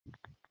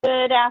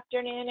Good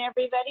afternoon,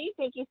 everybody.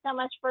 Thank you so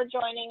much for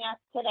joining us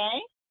today.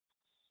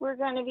 We're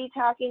going to be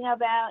talking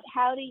about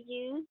how to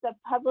use the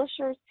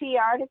publisher's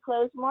PR to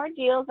close more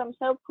deals. I'm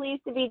so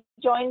pleased to be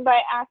joined by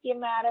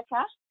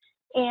Acumatica.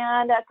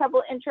 And a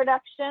couple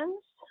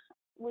introductions.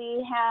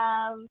 We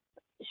have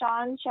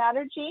Sean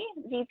Chatterjee,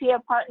 VP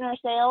of Partner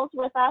Sales,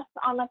 with us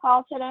on the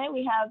call today.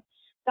 We have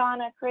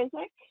Donna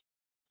Krizik,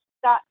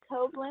 Scott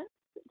Koblenz.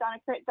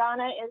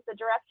 Donna is the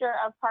Director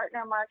of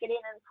Partner Marketing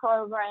and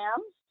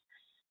Programs.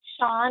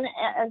 Sean,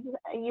 as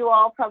you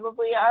all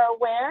probably are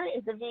aware,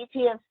 is the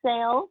VP of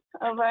Sales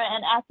over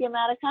at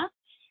Acumatica.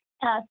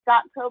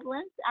 Scott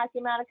Koblenz,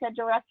 Acumatica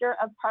Director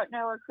of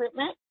Partner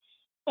Recruitment.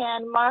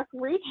 And Mark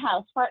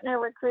Reedhouse, Partner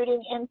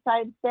Recruiting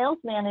Inside Sales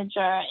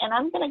Manager. And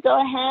I'm going to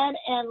go ahead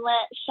and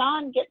let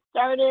Sean get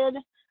started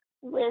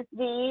with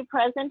the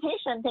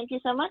presentation. Thank you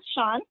so much,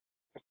 Sean.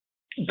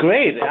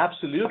 Great,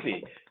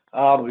 absolutely.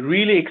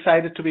 Really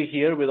excited to be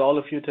here with all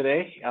of you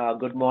today.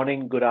 Good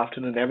morning, good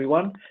afternoon,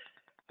 everyone.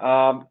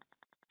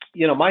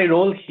 My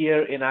role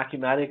here in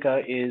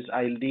Acumatica is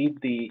I lead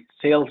the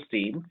sales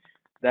team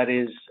that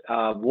is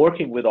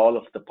working with all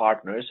of the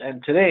partners.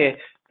 And today,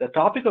 the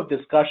topic of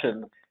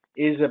discussion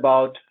is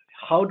about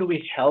how do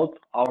we help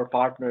our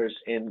partners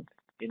in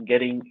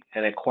getting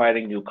and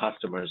acquiring new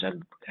customers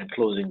and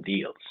closing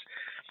deals.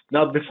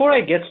 Now, before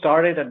I get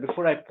started and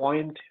before I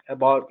point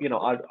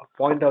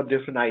out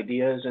different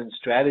ideas and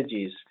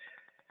strategies,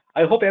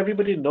 I hope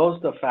everybody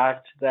knows the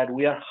fact that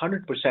we are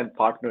 100%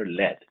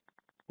 partner-led,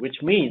 which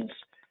means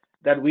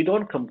that we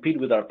don't compete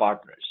with our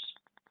partners.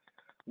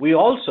 We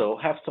also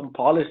have some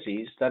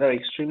policies that are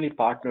extremely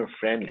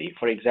partner-friendly.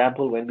 For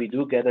example, when we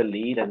do get a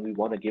lead and we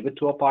want to give it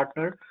to a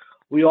partner,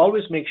 we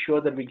always make sure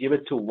that we give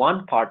it to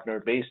one partner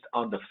based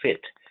on the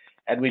fit,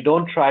 and we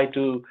don't try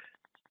to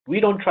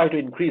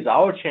increase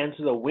our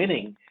chances of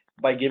winning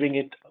by giving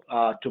it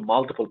to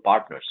multiple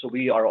partners. So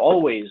we are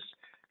always,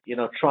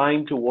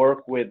 trying to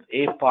work with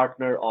a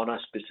partner on a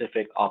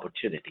specific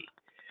opportunity.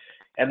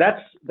 And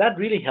that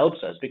really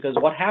helps us, because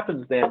what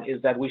happens then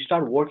is that we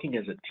start working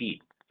as a team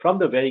from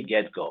the very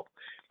get-go.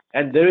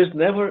 And there is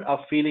never a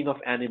feeling of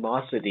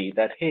animosity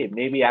that, hey,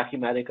 maybe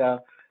Acumatica,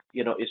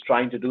 is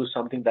trying to do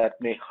something that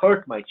may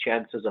hurt my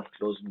chances of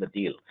closing the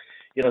deal.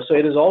 So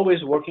it is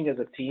always working as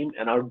a team,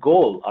 and our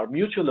goal, our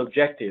mutual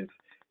objective,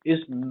 is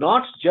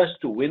not just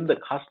to win the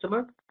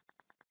customer,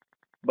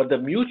 but the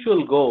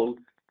mutual goal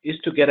is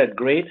to get a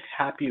great,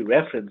 happy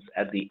reference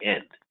at the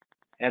end.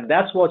 And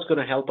that's what's going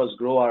to help us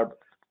grow our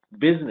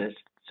business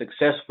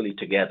successfully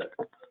together.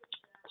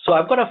 So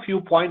I've got a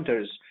few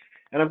pointers,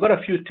 and I've got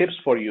a few tips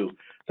for you.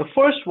 The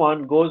first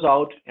one goes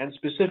out and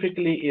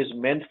specifically is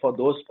meant for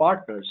those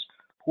partners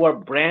who are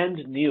brand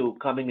new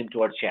coming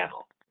into our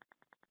channel.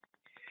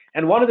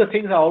 And one of the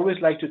things I always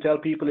like to tell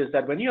people is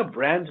that when you're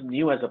brand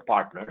new as a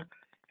partner,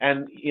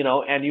 and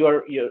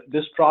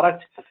this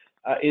product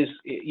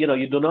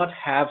you do not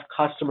have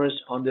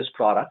customers on this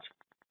product,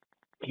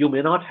 you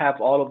may not have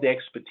all of the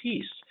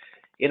expertise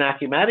in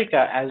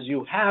Acumatica as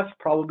you have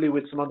probably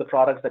with some of the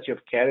products that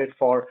you've carried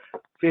for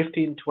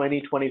 15,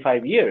 20,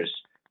 25 years.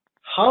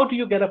 How do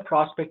you get a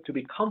prospect to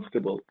be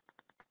comfortable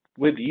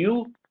with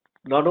you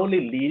not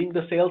only leading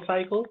the sales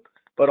cycle,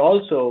 but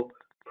also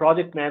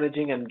project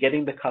managing and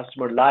getting the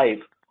customer live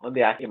on the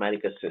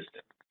Acumatica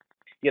system?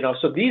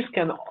 So these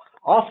can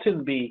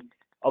often be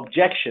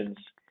objections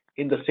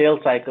in the sales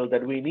cycle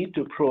that we need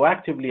to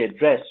proactively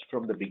address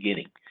from the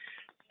beginning.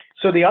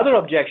 So the other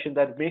objection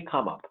that may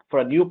come up for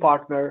a new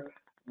partner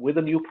with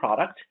a new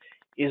product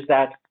is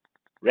that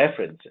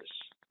references.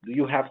 Do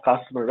you have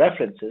customer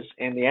references?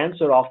 And the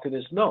answer often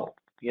is no,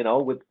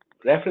 with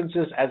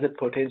references as it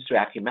pertains to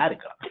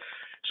Acumatica.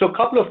 So a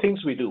couple of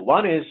things we do.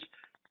 One is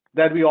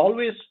that we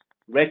always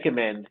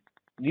recommend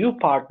new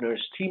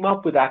partners team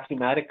up with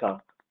Acumatica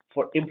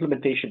for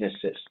implementation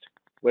assist,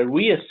 where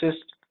we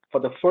assist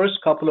for the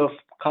first couple of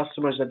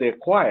customers that they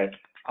acquire.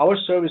 Our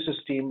services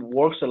team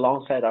works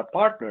alongside our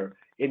partner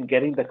in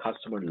getting the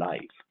customer live.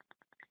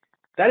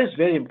 That is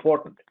very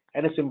important,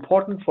 and it's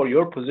important for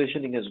your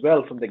positioning as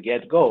well from the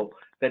get-go,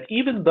 that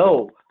even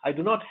though I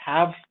do not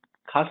have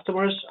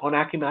customers on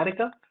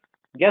Acumatica,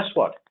 guess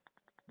what?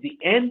 The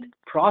end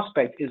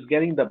prospect is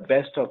getting the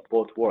best of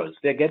both worlds.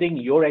 They're getting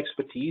your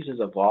expertise as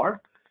a VAR,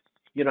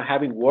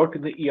 having worked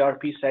in the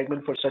ERP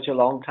segment for such a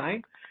long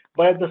time,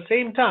 but at the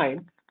same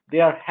time, they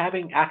are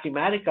having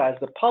Acumatica as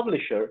the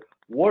publisher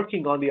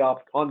working on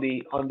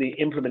the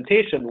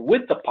implementation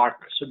with the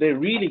partner. So they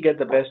really get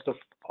the best of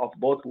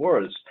both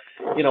worlds,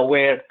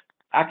 where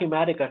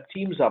Acumatica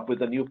teams up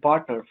with a new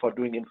partner for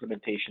doing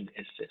implementation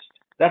assist.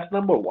 That's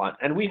number one.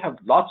 And we have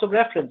lots of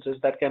references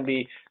that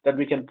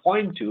we can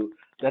point to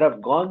that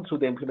have gone through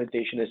the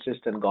implementation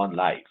assist and gone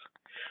live.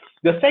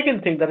 The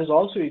second thing that is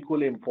also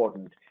equally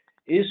important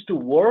is to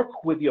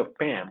work with your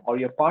PAM or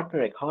your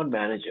partner account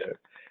manager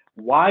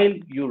while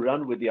you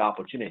run with the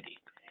opportunity.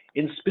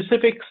 In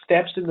specific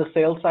steps in the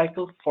sales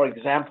cycle, for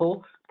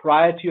example,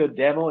 prior to your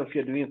demo, if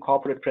you're doing a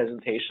corporate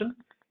presentation,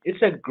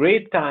 it's a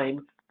great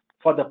time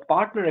for the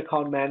partner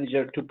account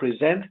manager to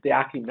present the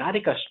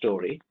Acumatica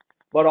story,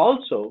 but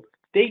also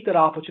take that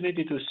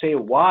opportunity to say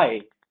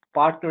why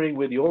partnering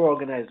with your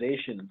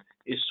organization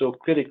is so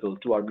critical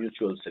to our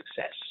mutual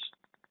success.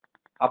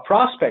 A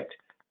prospect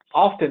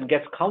often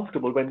gets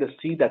comfortable when they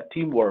see that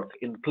teamwork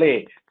in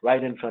play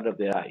right in front of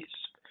their eyes.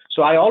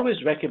 So I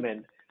always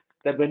recommend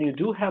that when you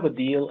do have a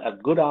deal, a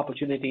good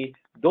opportunity,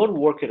 don't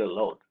work it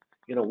alone.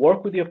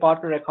 Work with your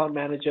partner account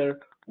manager,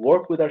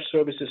 work with our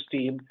services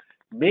team,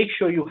 make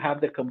sure you have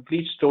the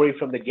complete story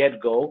from the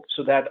get-go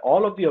so that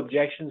all of the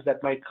objections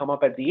that might come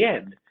up at the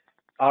end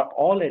are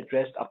all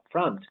addressed up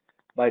front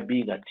by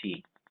being a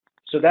team.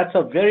 So that's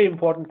a very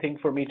important thing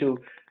for me to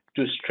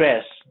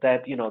stress,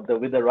 that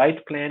with the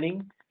right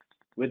planning,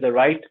 with the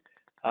right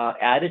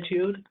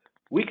attitude,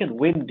 we can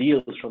win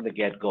deals from the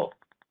get-go.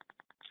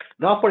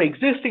 Now, for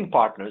existing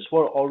partners who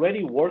are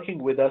already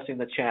working with us in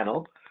the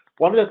channel,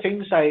 one of the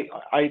things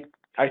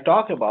I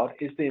talk about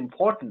is the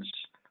importance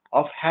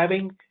of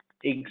having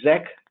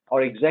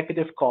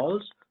executive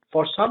calls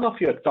for some of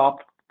your top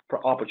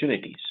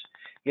opportunities.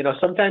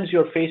 Sometimes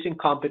you're facing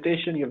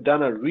competition, you've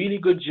done a really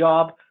good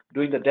job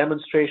doing the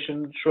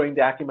demonstration, showing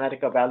the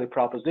Acumatica value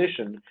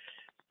proposition,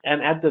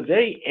 and at the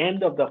very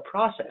end of the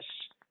process,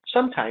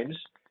 sometimes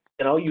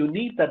you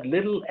need that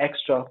little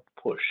extra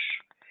push.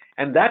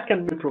 And that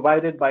can be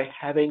provided by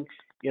having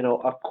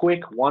a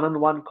quick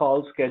one-on-one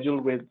call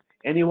scheduled with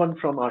anyone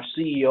from our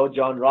CEO,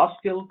 John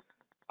Roskill,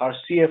 our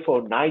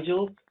CFO,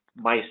 Nigel,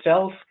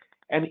 myself,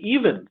 and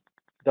even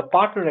the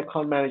partner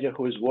account manager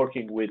who is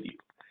working with you.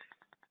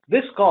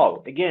 This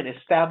call, again,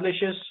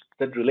 establishes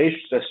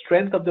the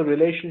strength of the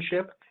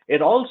relationship.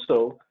 It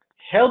also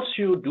helps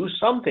you do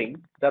something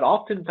that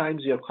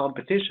oftentimes your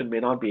competition may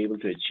not be able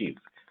to achieve,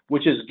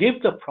 which is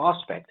give the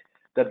prospect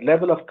that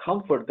level of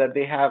comfort that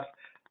they have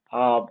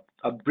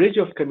a bridge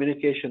of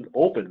communication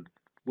open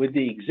with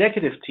the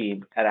executive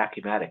team at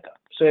Acumatica.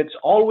 So it's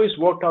always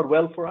worked out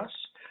well for us.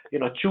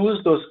 Choose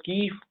those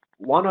key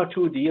one or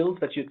two deals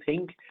that you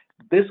think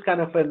this kind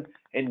of an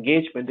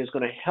engagement is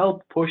going to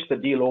help push the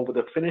deal over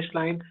the finish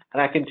line.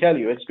 And I can tell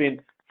you, it's been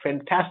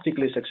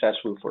fantastically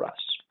successful for us.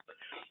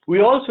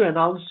 We also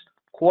announced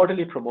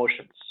quarterly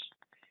promotions.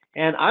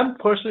 And I'm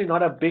personally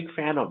not a big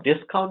fan of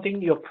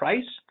discounting your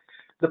price.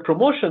 The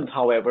promotions,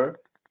 however,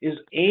 is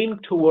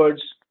aimed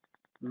towards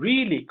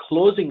really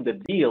closing the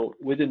deal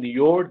within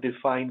your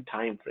defined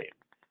time frame.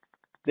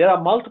 There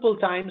are multiple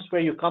times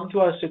where you come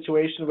to a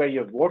situation where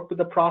you've worked with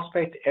the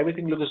prospect,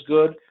 everything looks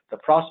good, the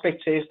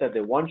prospect says that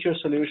they want your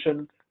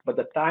solution, but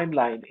the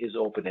timeline is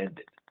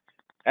open-ended.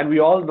 And we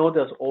all know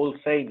this old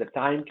saying, the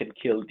time can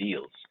kill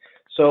deals.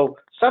 So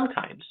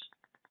sometimes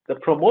the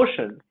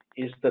promotion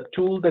is the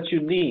tool that you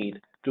need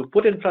to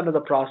put in front of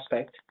the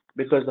prospect,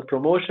 because the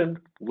promotion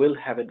will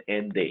have an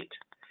end date.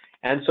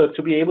 And so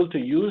to be able to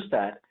use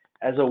that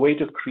as a way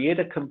to create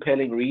a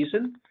compelling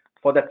reason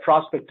for that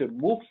prospect to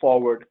move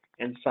forward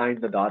and sign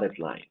the dotted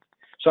line.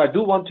 So I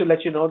do want to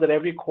let you know that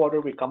every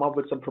quarter we come up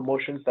with some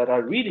promotions that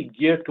are really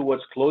geared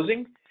towards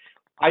closing.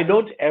 I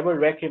don't ever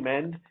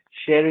recommend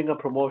sharing a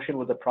promotion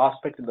with a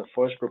prospect in the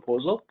first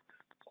proposal,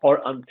 or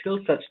until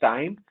such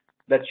time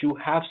that you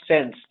have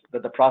sensed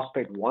that the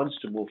prospect wants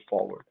to move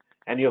forward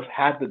and you've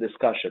had the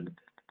discussion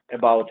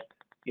about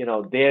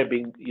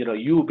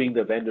you being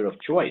the vendor of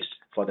choice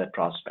for that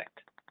prospect.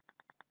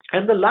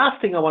 And the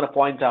last thing I want to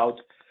point out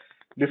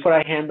before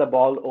I hand the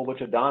ball over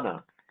to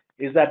Donna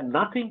is that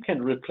nothing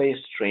can replace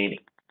training.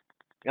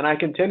 And I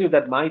can tell you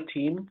that my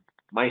team,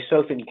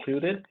 myself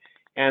included,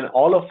 and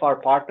all of our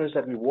partners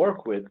that we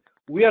work with,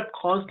 we are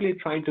constantly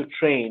trying to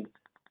train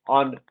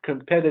on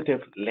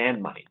competitive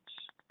landmines.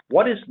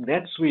 What is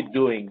NetSuite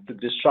doing to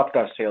disrupt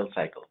our sales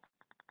cycle?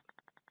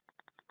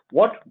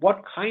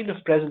 What kind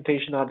of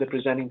presentation are they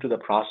presenting to the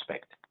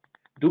prospect?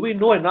 Do we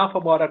know enough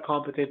about our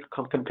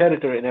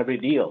competitor in every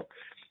deal?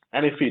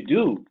 And if we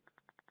do,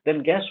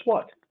 then guess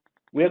what?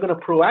 We are going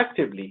to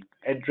proactively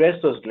address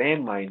those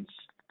landmines,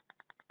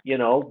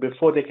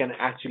 before they can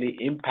actually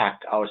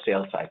impact our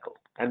sales cycle.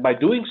 And by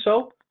doing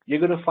so, you're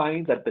going to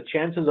find that the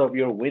chances of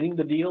your winning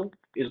the deal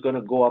is going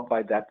to go up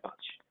by that much.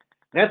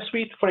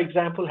 NetSuite, for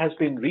example, has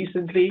been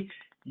recently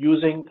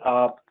using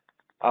a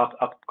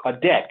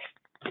deck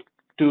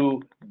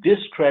to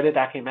discredit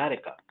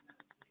Acumatica.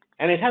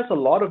 And it has a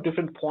lot of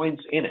different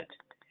points in it.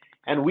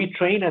 And we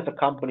train as a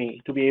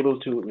company to be able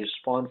to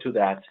respond to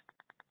that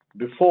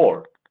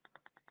before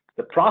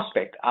the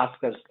prospect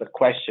asks us the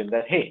question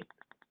that, hey,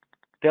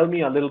 tell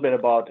me a little bit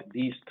about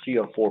these 3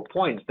 or 4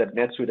 points that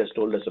NetSuite has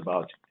told us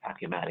about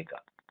Acumatica.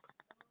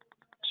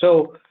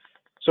 So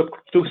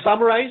to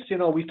summarize,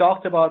 we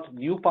talked about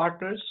new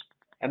partners,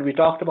 and we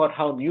talked about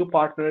how new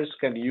partners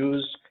can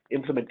use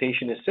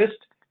Implementation Assist,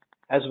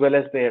 as well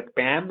as their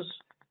PAMs,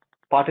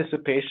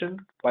 participation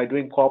by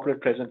doing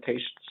corporate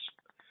presentations.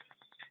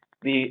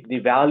 The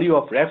value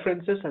of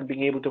references and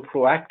being able to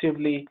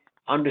proactively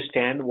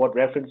understand what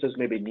references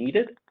may be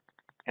needed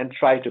and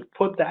try to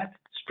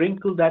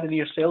sprinkle that in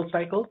your sales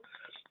cycle.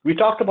 We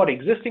talked about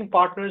existing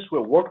partners who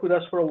have worked with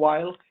us for a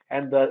while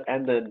and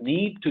the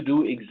need to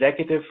do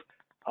executive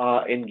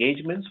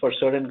engagements for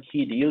certain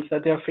key deals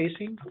that they're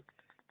facing,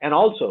 and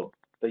also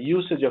the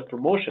usage of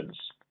promotions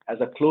as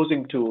a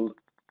closing tool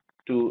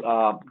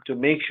to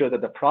make sure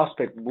that the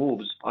prospect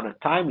moves on a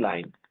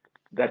timeline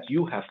that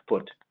you have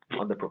put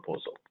on the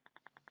proposal.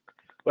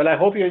 Well, I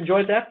hope you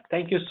enjoyed that.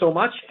 Thank you so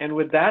much. And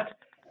with that,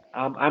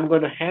 I'm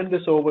going to hand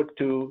this over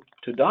to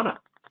Donna.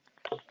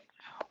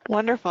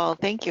 Wonderful.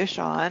 Thank you,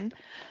 Sean.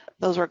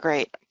 Those were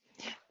great.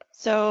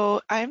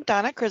 So I'm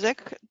Donna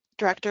Krizik,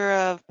 Director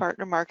of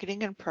Partner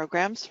Marketing and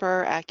Programs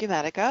for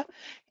Acumatica.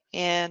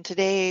 And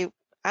today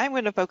I'm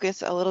going to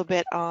focus a little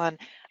bit on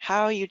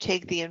how you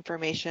take the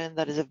information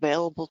that is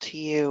available to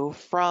you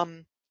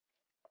from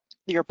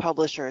your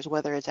publishers,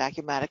 whether it's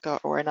Acumatica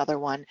or another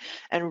one,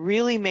 and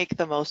really make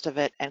the most of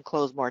it and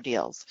close more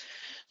deals.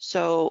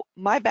 So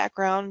my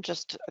background,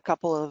 just a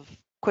couple of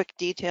quick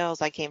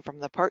details. I came from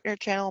the partner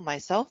channel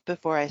myself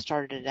before I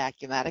started at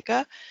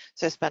Acumatica.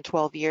 So I spent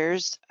 12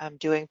 years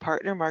doing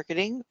partner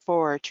marketing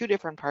for 2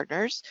 different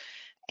partners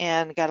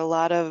and got a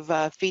lot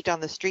of feet on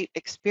the street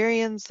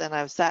experience, and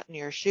I've sat in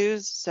your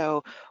shoes.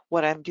 So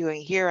what I'm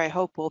doing here, I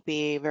hope will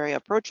be very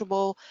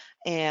approachable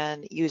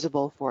and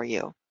usable for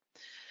you.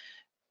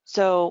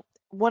 So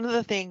one of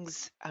the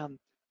things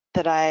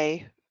that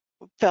I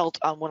felt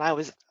when I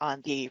was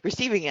on the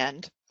receiving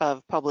end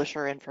of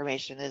publisher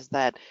information is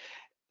that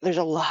there's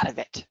a lot of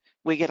it.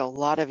 We get a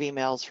lot of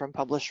emails from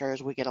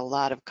publishers. We get a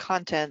lot of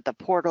content. The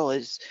portal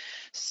is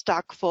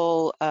stock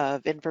full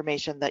of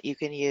information that you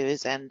can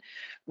use, and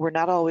we're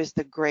not always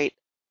the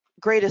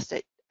greatest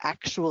at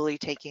actually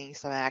taking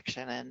some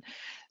action. And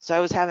so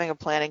I was having a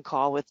planning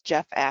call with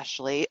Jeff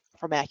Ashley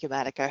from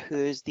Acumatica,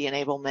 who's the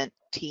enablement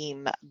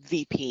team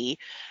VP,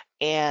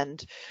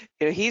 and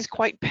he's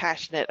quite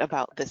passionate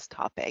about this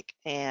topic.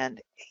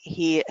 And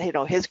he,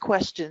 his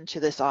question to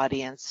this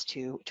audience,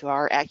 to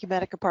our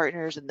Acumatica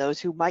partners and those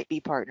who might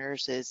be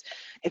partners, is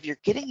if you're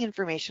getting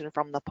information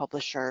from the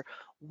publisher,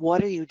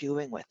 what are you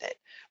doing with it?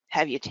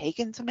 Have you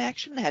taken some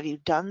action? Have you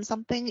done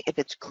something? If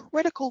it's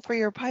critical for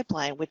your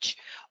pipeline, which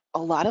a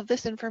lot of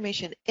this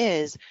information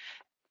is,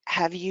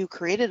 have you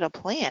created a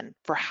plan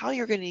for how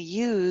you're going to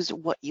use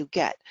what you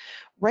get?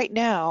 Right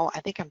now,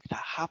 I think I'm going to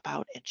hop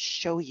out and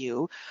show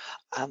you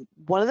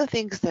one of the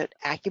things that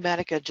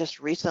Acumatica just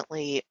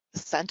recently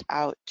sent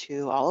out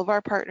to all of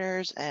our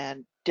partners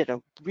and did a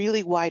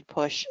really wide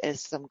push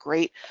is some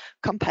great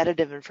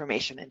competitive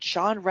information. And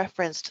Sean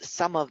referenced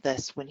some of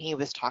this when he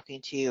was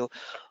talking to you,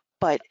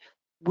 but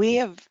we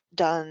have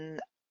done,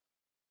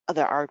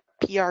 our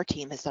PR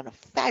team has done a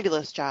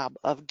fabulous job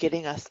of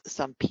getting us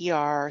some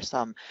PR,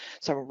 some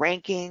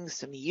rankings,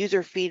 some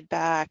user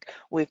feedback.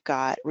 We've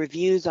got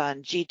reviews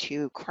on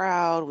G2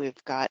 Crowd.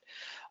 We've got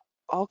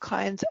all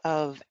kinds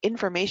of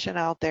information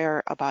out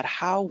there about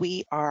how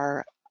we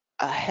are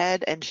a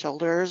head and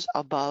shoulders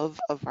above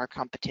of our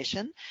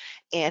competition,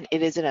 and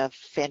it is in a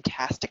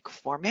fantastic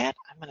format.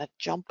 I'm going to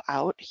jump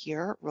out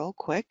here real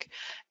quick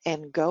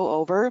and go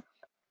over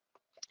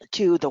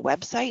to the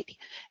website,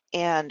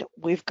 and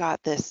we've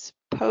got this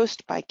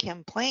post by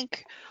Kim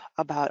Plank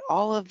about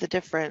all of the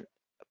different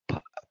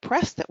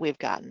press that we've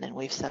gotten, and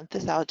we've sent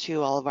this out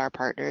to all of our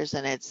partners,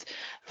 and it's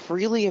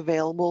freely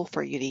available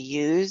for you to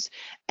use,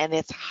 and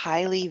it's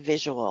highly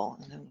visual.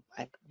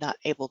 I'm not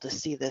able to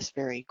see this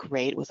very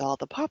great with all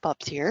the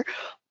pop-ups here,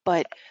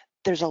 but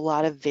there's a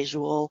lot of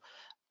visual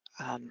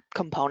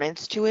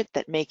components to it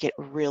that make it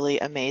really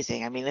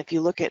amazing. I mean, if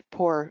you look at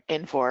poor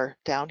Infor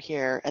down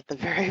here at the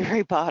very,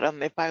 very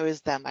bottom, if I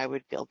was them, I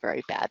would feel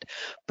very bad.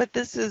 But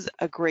this is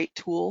a great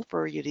tool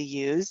for you to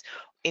use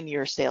in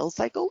your sales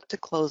cycle to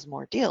close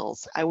more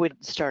deals. I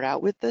would start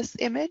out with this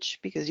image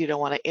because you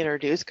don't want to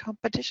introduce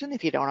competition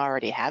if you don't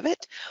already have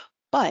it.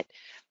 But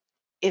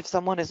if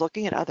someone is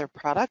looking at other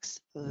products,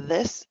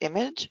 this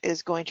image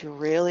is going to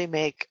really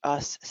make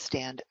us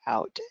stand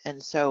out.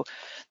 And so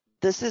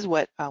this is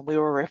what we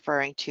were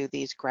referring to,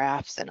 these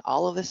graphs, and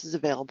all of this is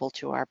available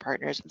to our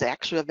partners. It's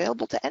actually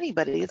available to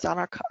anybody. It's on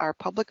our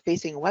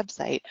public-facing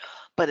website,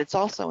 but it's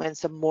also in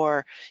some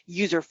more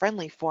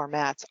user-friendly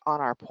formats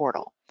on our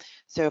portal.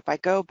 So if I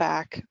go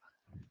back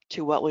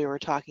to what we were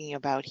talking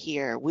about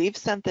here, we've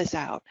sent this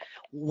out.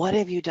 What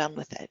have you done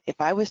with it?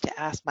 If I was to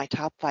ask my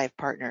top 5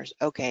 partners,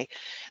 okay,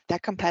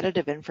 that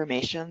competitive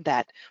information,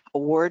 that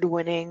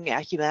award-winning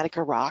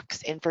Acumatica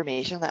Rocks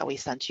information that we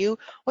sent you,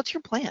 what's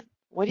your plan?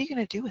 What are you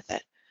going to do with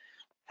it?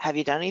 Have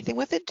you done anything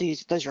with it?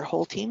 Does your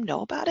whole team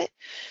know about it?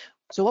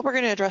 So what we're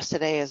going to address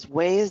today is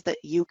ways that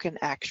you can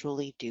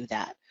actually do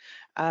that.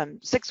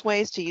 6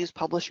 ways to use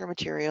publisher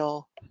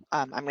material.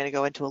 I'm going to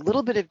go into a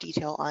little bit of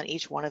detail on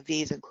each one of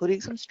these, including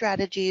some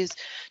strategies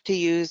to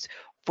use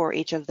for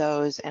each of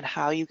those and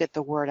how you get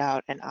the word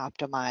out and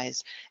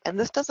optimize. And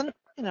this doesn't,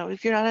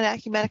 if you're not an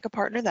Acumatica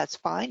partner, that's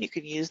fine. You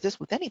can use this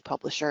with any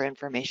publisher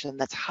information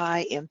that's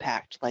high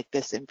impact like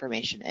this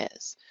information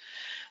is.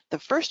 The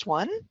first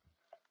one,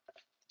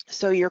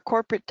 so your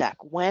corporate deck.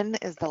 When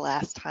is the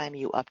last time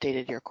you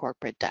updated your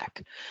corporate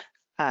deck?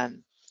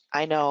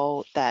 I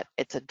know that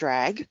it's a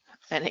drag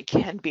and it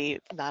can be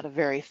not a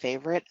very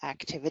favorite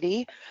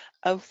activity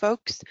of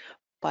folks,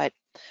 but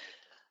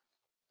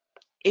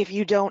if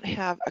you don't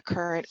have a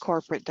current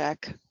corporate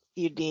deck,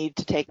 you need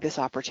to take this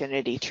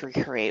opportunity to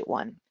create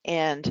one.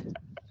 And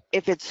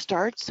if it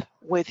starts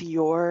with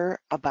your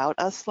About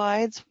Us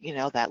slides, you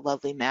know, that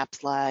lovely map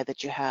slide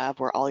that you have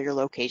where all your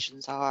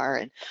locations are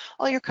and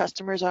all your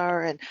customers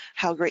are and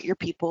how great your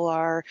people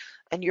are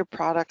and your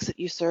products that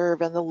you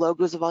serve and the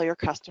logos of all your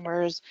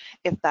customers,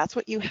 if that's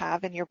what you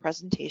have in your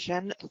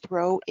presentation,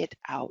 throw it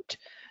out.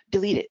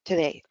 Delete it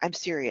today. I'm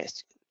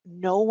serious.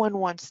 No one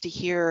wants to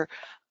hear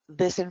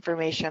this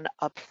information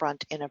up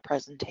front in a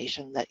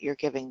presentation that you're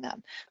giving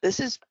them. This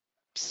is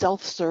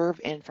self-serve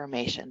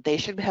information. They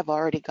should have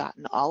already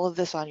gotten all of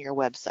this on your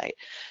website.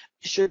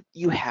 Should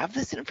you have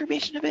this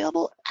information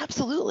available?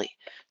 Absolutely,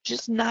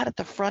 just not at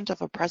the front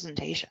of a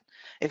presentation.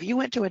 If you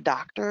went to a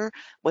doctor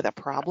with a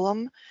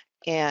problem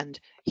and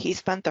he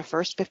spent the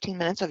first 15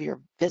 minutes of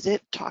your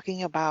visit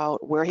talking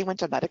about where he went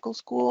to medical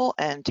school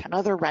and 10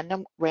 other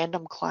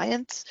random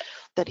clients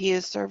that he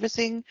is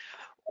servicing,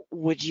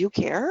 would you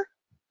care?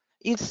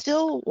 You'd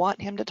still want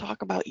him to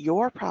talk about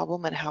your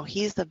problem and how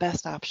he's the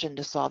best option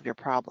to solve your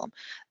problem.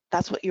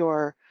 That's what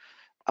your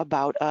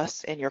About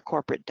Us and your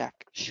corporate deck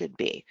should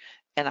be.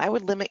 And I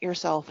would limit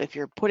yourself, if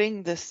you're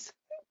putting this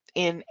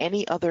in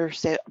any other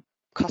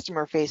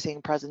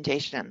customer-facing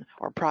presentation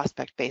or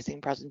prospect-facing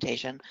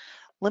presentation,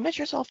 limit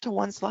yourself to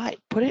one slide.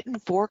 Put it in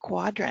 4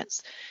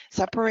 quadrants.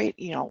 Separate,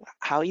 you know,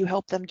 how you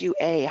help them do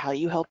A, how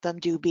you help them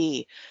do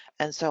B,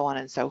 and so on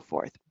and so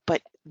forth.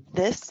 But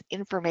this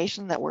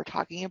information that we're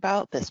talking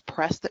about, this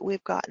press that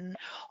we've gotten,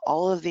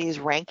 all of these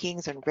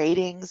rankings and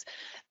ratings,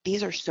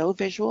 these are so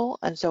visual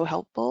and so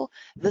helpful.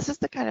 This is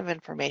the kind of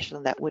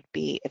information that would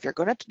be, if you're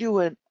going to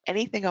do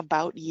anything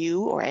about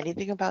you or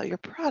anything about your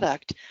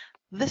product,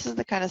 this is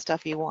the kind of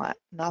stuff you want,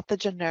 not the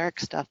generic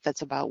stuff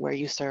that's about where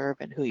you serve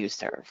and who you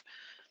serve.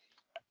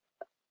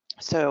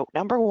 So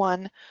number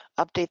 1,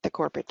 update the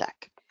corporate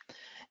deck.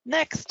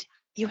 Next,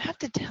 you have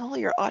to tell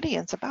your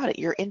audience about it,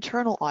 your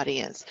internal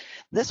audience.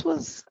 This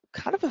was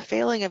kind of a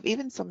failing of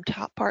even some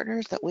top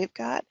partners that we've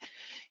got.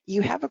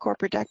 You have a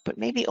corporate deck, but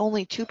maybe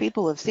only 2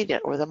 people have seen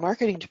it, or the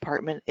marketing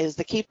department is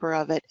the keeper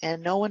of it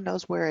and no one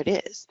knows where it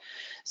is.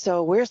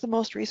 So where's the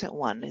most recent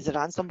one? Is it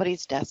on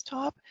somebody's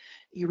desktop?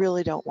 You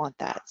really don't want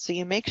that. So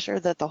you make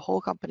sure that the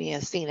whole company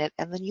has seen it,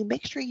 and then you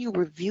make sure you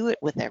review it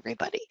with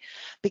everybody,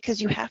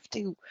 because you have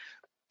to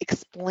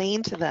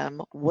explain to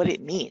them what it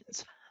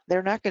means.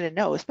 They're not going to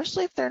know,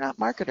 especially if they're not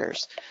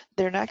marketers.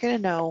 They're not going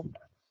to know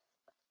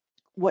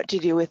what to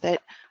do with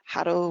it,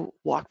 how to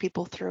walk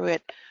people through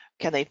it.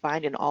 Can they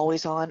find an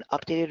always-on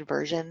updated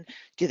version?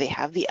 Do they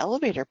have the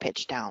elevator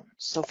pitch down?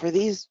 So for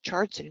these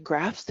charts and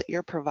graphs that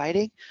you're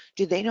providing,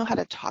 do they know how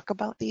to talk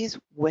about these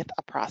with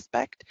a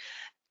prospect?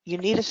 You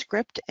need a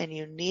script, and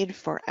you need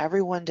for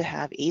everyone to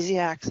have easy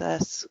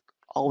access,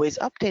 always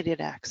updated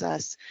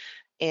access,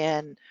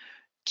 and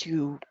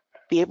to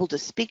be able to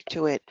speak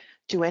to it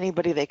to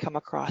anybody they come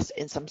across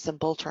in some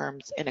simple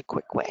terms in a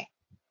quick way.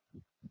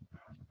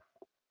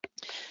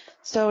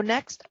 So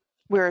next,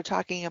 we're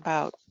talking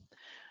about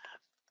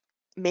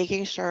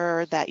making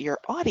sure that your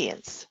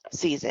audience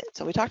sees it.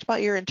 So we talked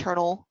about your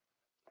internal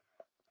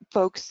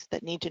folks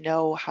that need to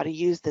know how to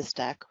use this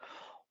deck.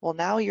 Well,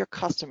 now your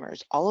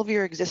customers, all of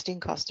your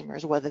existing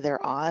customers, whether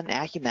they're on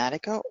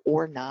Acumatica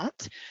or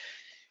not,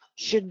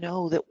 should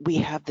know that we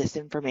have this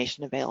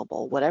information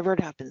available, whatever it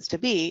happens to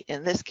be.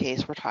 In this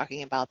case, we're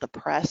talking about the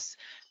press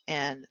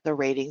and the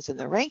ratings and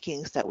the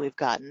rankings that we've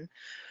gotten.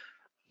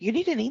 You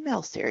need an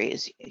email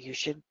series. You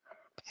should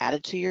add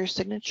it to your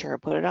signature,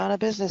 put it on a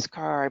business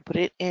card, put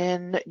it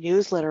in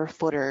newsletter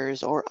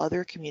footers or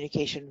other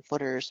communication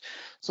footers,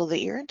 so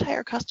that your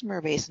entire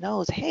customer base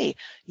knows, hey,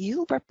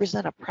 you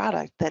represent a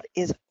product that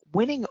is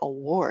winning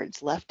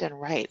awards left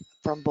and right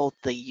from both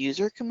the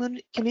user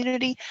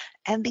community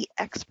and the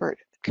expert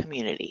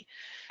community.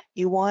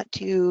 You want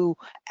to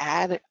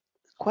add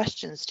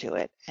questions to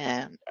it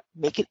and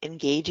make it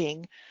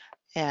engaging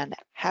and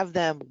have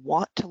them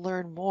want to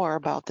learn more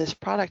about this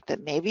product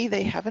that maybe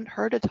they haven't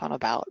heard a ton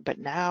about, but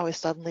now is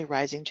suddenly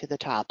rising to the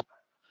top.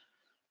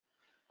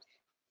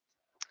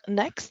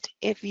 Next,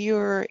 if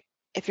you're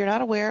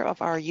not aware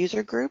of our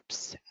user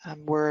groups,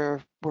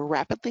 we're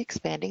rapidly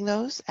expanding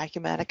those.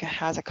 Acumatica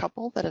has a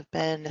couple that have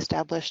been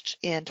established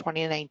in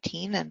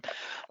 2019 and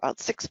about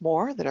 6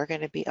 more that are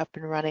going to be up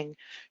and running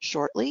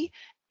shortly.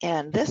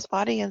 And this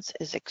audience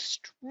is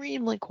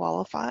extremely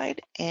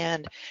qualified,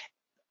 and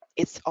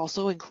it's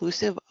also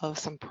inclusive of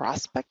some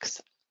prospects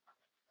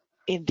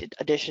in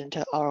addition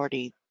to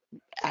already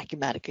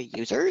Acumatica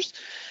users.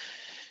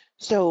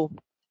 So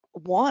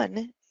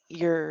 1,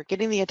 you're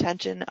getting the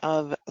attention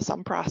of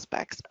some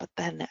prospects, but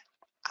then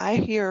I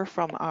hear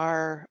from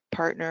our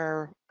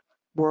partner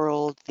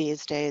world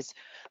these days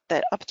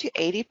that up to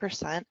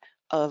 80%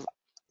 of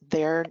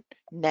their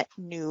net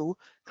new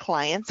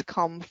clients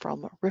come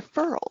from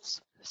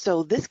referrals.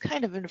 So this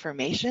kind of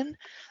information,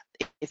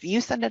 if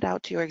you send it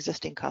out to your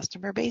existing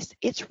customer base,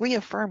 it's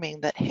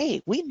reaffirming that,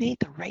 hey, we made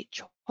the right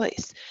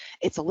choice.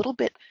 It's a little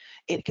bit,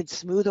 it can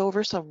smooth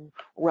over some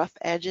rough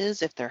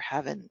edges if they're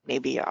having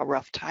maybe a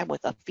rough time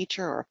with a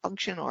feature or a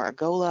function or a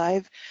go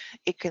live.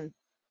 It can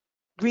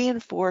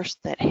reinforce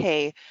that,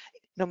 hey,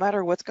 no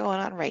matter what's going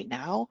on right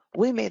now,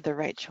 we made the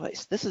right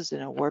choice. This is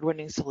an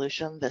award-winning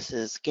solution. This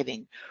is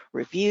getting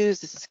reviews.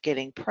 This is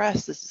getting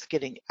press. This is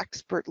getting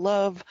expert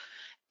love.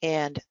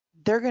 And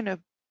they're going to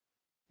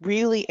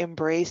really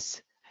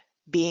embrace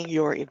being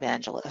your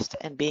evangelist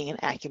and being an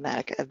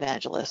Acumatica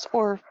evangelist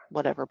or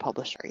whatever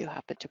publisher you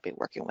happen to be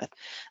working with.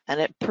 And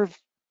it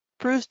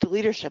proves to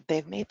leadership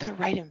they've made the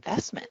right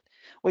investment,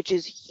 which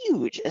is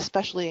huge,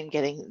 especially in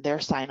getting their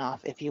sign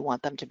off if you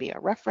want them to be a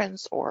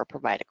reference or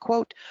provide a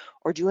quote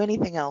or do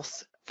anything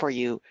else for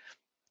you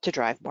to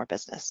drive more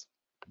business.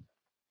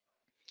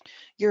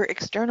 Your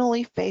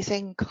externally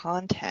facing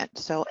content,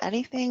 so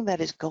anything that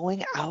is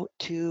going out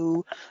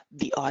to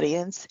the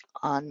audience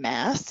en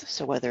masse,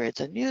 so whether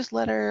it's a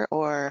newsletter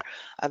or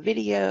a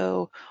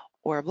video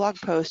or a blog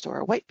post or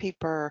a white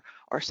paper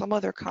or some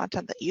other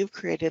content that you've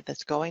created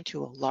that's going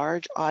to a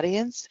large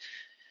audience,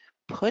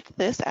 put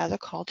this as a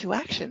call to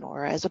action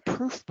or as a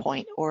proof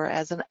point or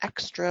as an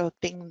extra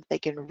thing they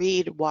can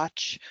read,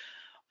 watch,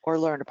 or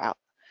learn about.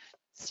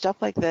 Stuff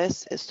like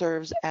this, it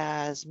serves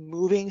as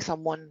moving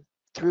someone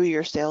through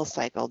your sales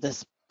cycle.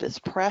 This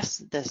press,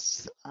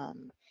 this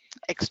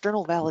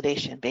external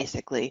validation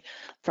basically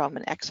from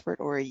an expert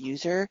or a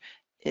user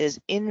is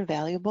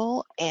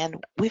invaluable, and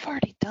we've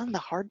already done the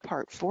hard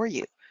part for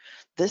you.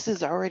 This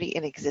is already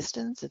in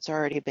existence. It's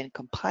already been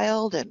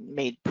compiled and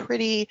made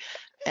pretty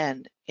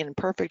and in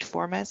perfect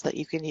formats that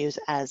you can use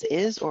as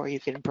is, or you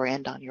can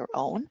brand on your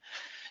own.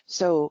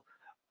 So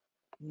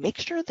make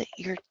sure that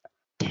you're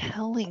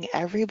telling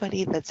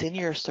everybody that's in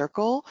your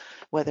circle,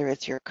 whether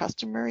it's your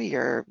customer,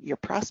 your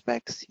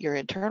prospects, your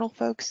internal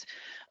folks,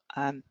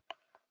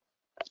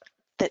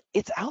 that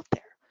it's out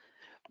there.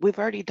 We've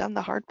already done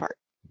the hard part.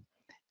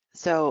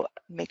 So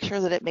make sure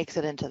that it makes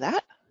it into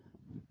that.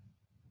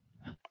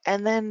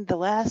 And then the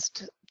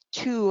last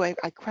two, I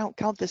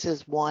count this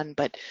as one,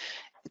 but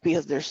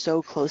because they're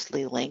so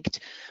closely linked,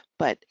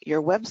 but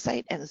your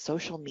website and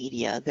social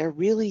media, they're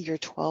really your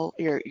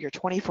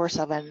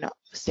 24/7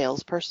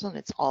 salesperson.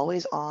 It's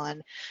always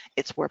on.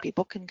 It's where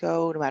people can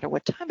go no matter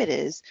what time it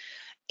is.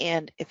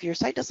 And if your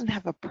site doesn't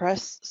have a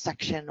press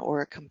section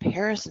or a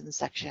comparison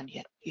section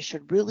yet, you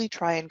should really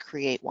try and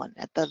create one.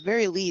 At the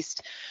very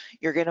least,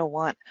 you're going to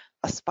want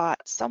a spot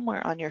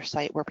somewhere on your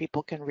site where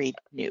people can read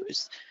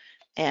news.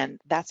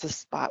 And that's a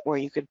spot where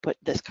you could put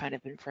this kind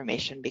of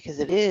information because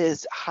it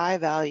is high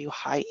value,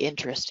 high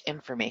interest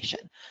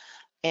information.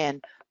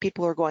 And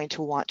people are going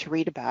to want to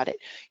read about it.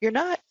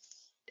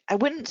 I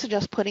wouldn't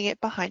suggest putting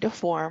it behind a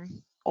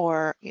form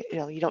or,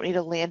 you don't need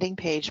a landing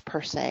page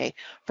per se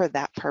for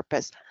that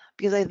purpose,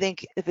 because I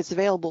think if it's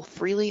available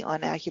freely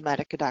on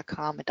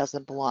Acumatica.com, it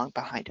doesn't belong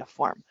behind a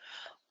form.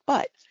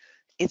 But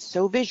it's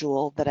so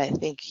visual that I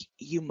think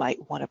you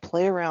might want to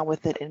play around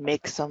with it and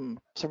make some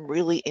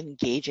really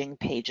engaging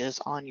pages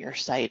on your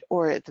site,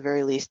 or at the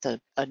very least an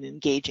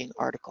engaging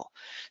article.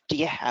 Do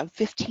you have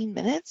 15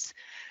 minutes?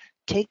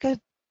 Take a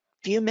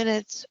few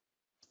minutes,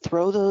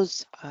 throw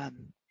those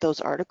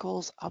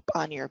articles up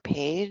on your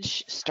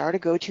page, start a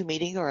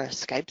GoToMeeting or a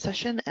Skype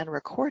session and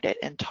record it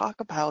and talk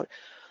about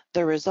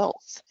the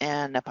results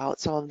and about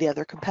some of the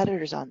other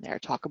competitors on there.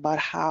 Talk about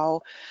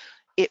how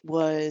it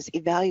was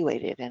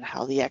evaluated and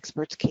how the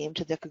experts came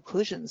to the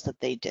conclusions that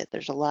they did.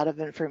 There's a lot of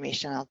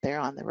information out there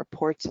on the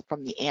reports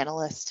from the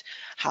analyst,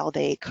 how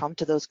they come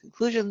to those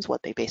conclusions,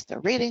 what they base their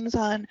ratings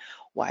on,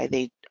 why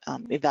they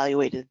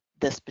evaluated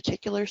this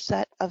particular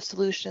set of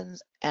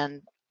solutions,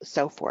 and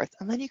so forth.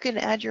 And then you can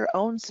add your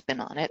own spin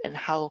on it and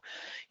how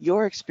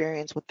your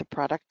experience with the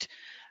product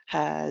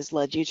has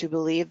led you to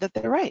believe that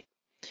they're right.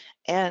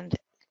 And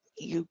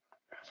you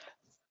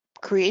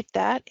create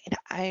that, and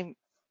I'm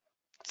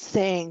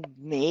saying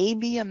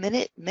maybe a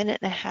minute and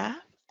a half,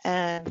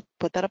 and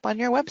put that up on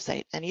your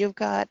website, and you've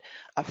got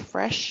a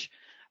fresh,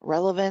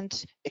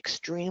 relevant,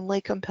 extremely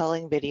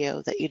compelling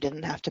video that you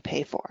didn't have to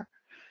pay for.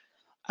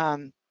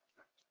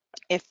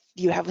 If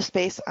you have a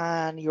space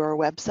on your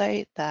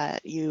website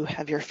that you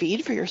have your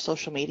feed for your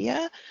social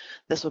media,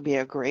 this would be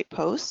a great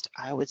post.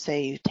 I would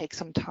say you take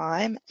some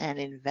time and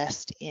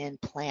invest in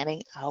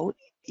planning out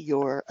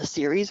a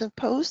series of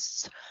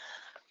posts.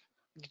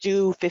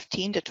 Do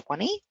 15 to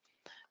 20.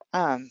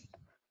 And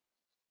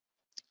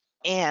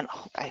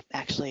I'm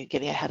actually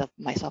getting ahead of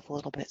myself a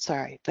little bit,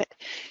 sorry, but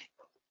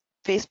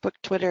Facebook,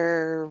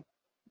 Twitter,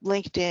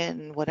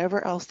 LinkedIn,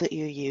 whatever else that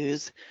you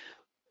use,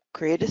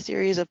 create a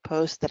series of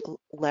posts that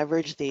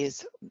leverage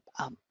these.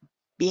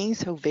 Being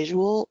so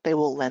visual, they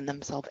will lend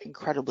themselves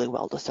incredibly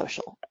well to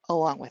social,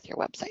 along with your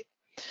website.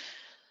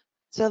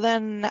 So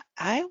then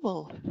I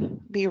will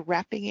be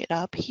wrapping it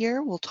up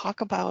here. We'll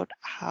talk about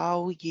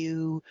how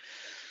you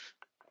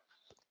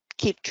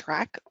keep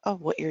track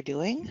of what you're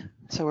doing.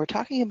 So we're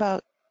talking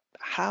about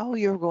how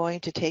you're going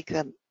to take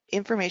the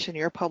information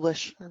your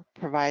publisher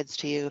provides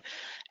to you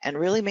and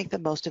really make the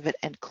most of it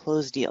and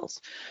close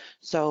deals.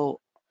 So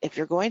if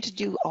you're going to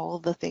do all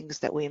the things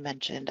that we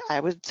mentioned,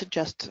 I would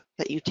suggest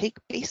that you take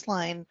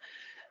baseline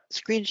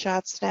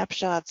screenshots,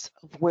 snapshots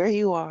of where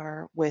you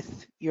are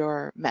with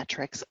your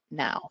metrics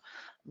now.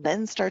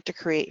 Then start to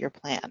create your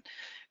plan.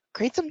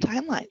 create some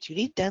timelines. You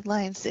need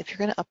deadlines. If you're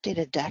going to update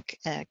a deck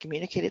and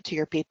communicate it to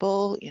your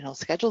people,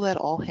 schedule that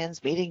all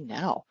hands meeting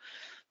now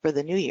for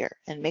the new year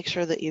and make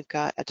sure that you've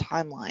got a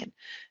timeline.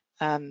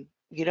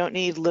 You don't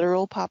need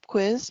literal pop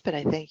quiz, but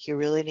I think you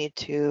really need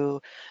to,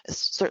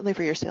 certainly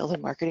for your sales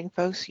and marketing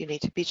folks, you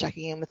need to be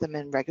checking in with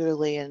them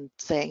regularly and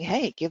saying,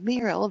 hey, give me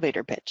your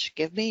elevator pitch,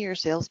 give me your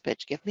sales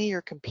pitch, give me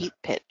your compete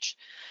pitch.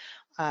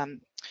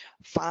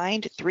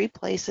 Find 3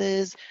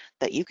 places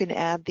that you can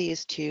add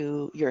these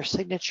to your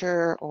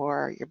signature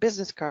or your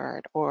business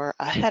card or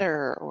a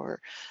header or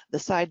the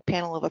side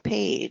panel of a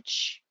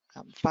page.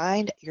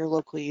 Find your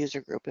local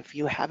user group if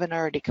you haven't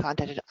already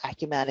contacted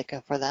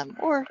Acumatica for them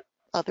or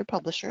other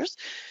publishers.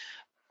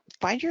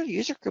 Find your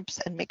user groups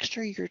and make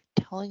sure you're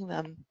telling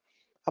them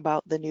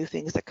about the new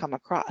things that come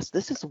across.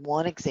 This is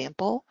one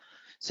example.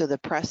 So the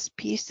press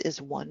piece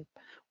is one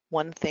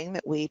thing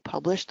that we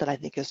publish that I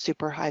think is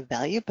super high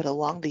value, but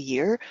along the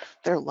year,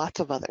 there are lots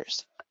of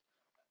others.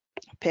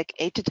 Pick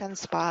 8 to 10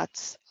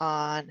 spots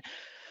on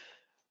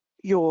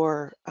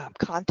your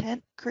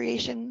content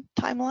creation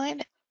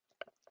timeline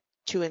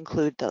to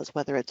include those,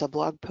 whether it's a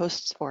blog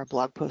post or a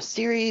blog post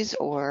series,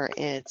 or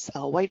it's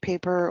a white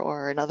paper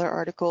or another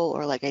article,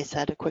 or like I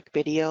said, a quick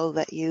video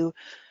that you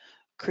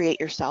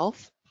create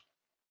yourself.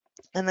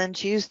 And then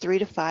choose 3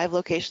 to 5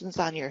 locations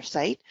on your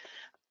site,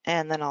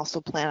 and then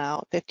also plan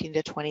out 15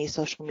 to 20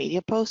 social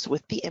media posts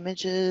with the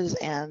images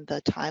and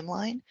the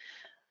timeline.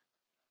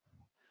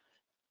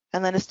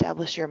 And then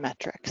establish your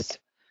metrics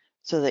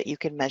so that you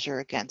can measure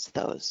against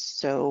those.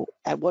 So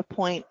at what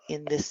point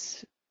in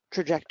this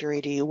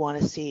trajectory do you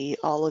want to see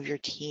all of your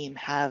team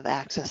have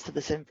access to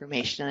this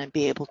information and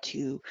be able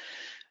to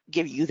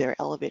give you their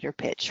elevator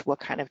pitch? What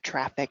kind of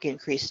traffic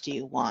increase do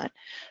you want?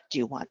 Do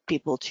you want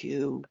people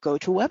to go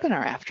to a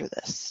webinar after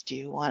this? Do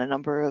you want a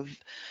number of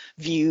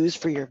views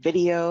for your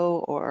video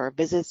or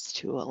visits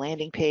to a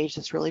landing page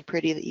that's really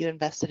pretty that you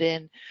invested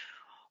in?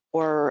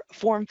 Or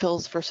form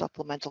fills for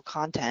supplemental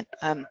content.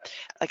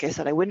 Like I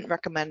said, I wouldn't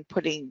recommend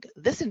putting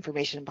this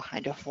information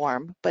behind a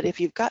form, but if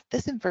you've got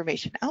this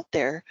information out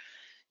there,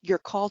 your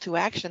call to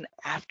action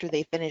after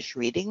they finish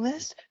reading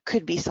this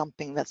could be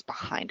something that's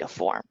behind a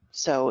form.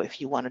 So if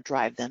you want to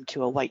drive them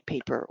to a white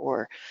paper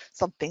or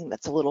something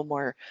that's a little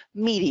more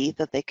meaty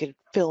that they could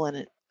fill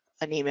in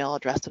an email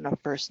address and a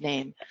first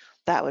name,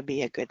 that would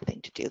be a good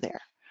thing to do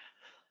there.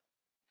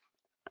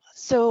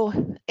 So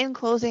in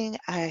closing,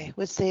 I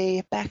would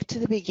say back to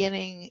the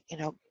beginning,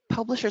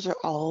 publishers are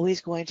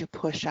always going to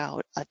push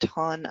out a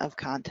ton of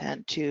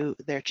content to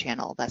their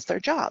channel. That's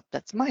their job.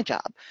 That's my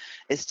job,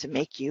 is to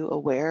make you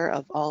aware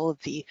of all of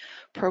the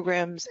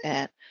programs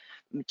and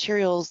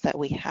materials that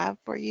we have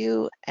for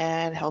you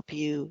and help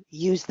you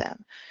use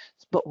them.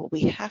 But what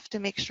we have to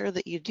make sure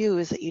that you do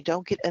is that you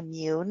don't get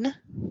immune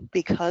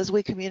because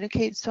we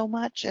communicate so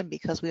much and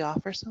because we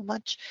offer so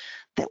much,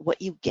 that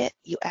what you get,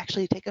 you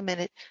actually take a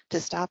minute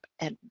to stop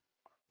and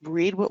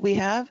read what we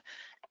have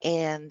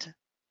and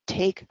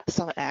take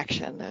some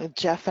action.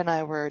 Jeff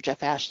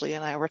Ashley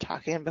and I were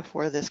talking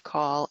before this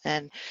call,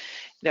 and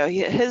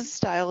his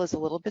style is a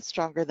little bit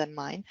stronger than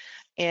mine,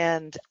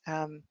 and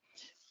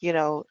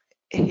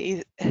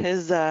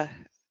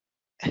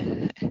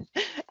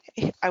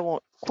I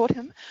won't quote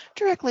him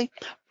directly,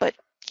 but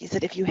he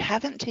said, if you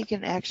haven't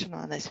taken action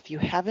on this, if you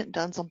haven't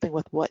done something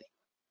with what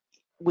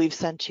we've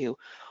sent you,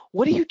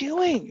 what are you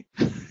doing?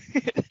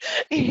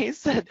 He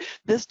said,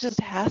 this just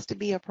has to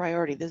be a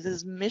priority. This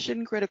is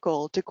mission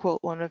critical, to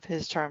quote one of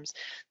his terms,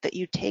 that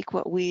you take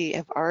what we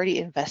have already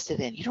invested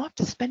in. You don't have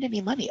to spend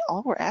any money.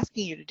 All we're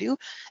asking you to do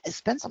is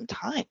spend some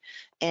time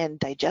and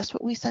digest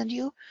what we send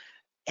you,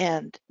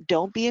 and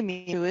don't be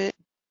immune to it.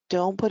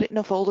 Don't put it in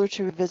a folder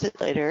to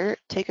revisit later.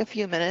 Take a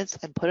few minutes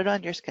and put it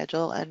on your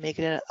schedule and make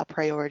it a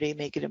priority,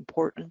 make it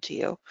important to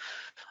you.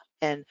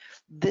 And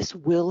this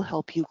will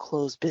help you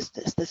close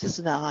business. This is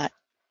not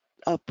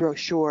a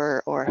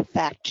brochure or a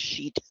fact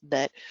sheet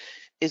that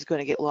is going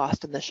to get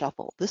lost in the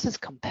shuffle. This is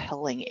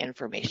compelling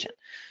information.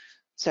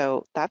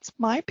 So that's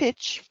my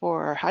pitch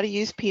for how to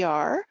use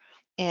PR.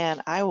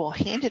 And I will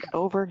hand it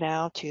over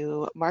now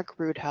to Mark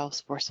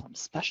Roodhouse for some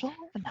special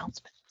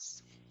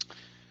announcements.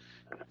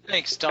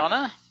 Thanks,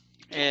 Donna.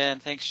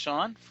 And thanks,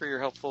 Sean, for your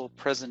helpful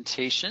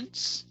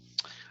presentations.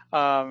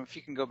 If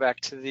you can go back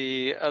to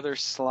the other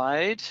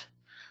slide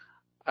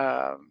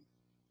about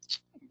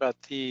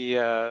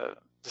the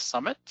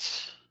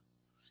summit.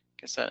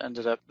 Guess that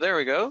ended up, there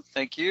we go,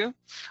 thank you.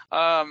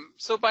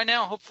 So by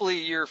now, hopefully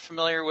you're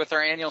familiar with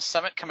our annual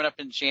summit coming up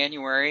in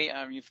January.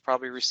 You've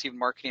probably received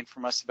marketing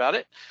from us about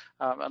it,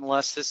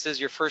 unless this is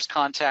your first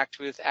contact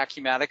with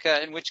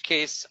Acumatica, in which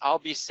case I'll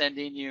be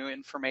sending you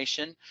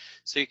information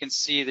so you can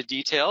see the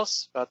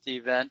details about the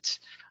event.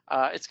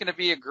 It's going to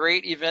be a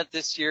great event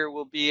this year.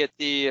 We'll be at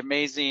the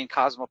amazing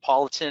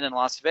Cosmopolitan in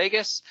Las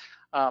Vegas.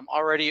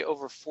 Already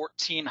over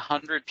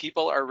 1,400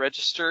 people are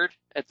registered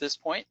at this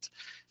point.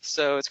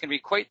 So it's going to be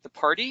quite the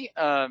party.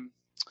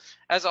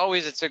 As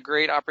always, it's a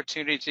great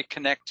opportunity to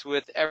connect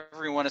with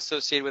everyone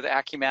associated with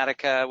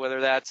Acumatica, whether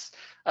that's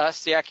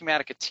us, the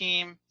Acumatica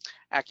team,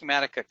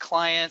 Acumatica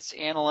clients,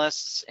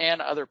 analysts,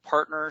 and other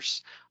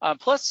partners.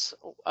 Plus,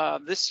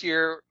 this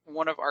year,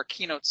 one of our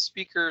keynote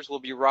speakers will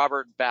be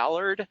Robert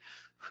Ballard,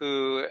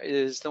 who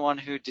is the one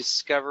who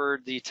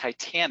discovered the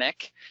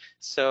Titanic.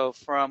 So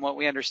from what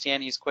we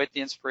understand, he's quite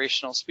the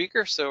inspirational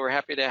speaker, so we're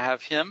happy to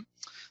have him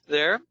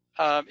there.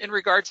 In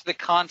regard to the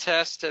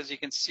contest, as you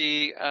can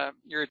see,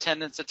 your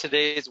attendance at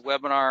today's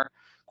webinar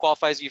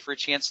qualifies you for a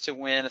chance to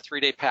win a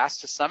 3-day pass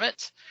to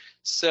Summit.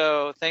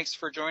 So thanks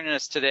for joining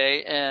us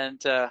today,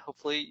 and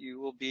hopefully you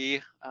will be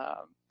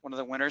one of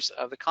the winners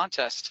of the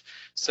contest.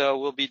 So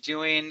we'll be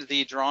doing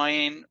the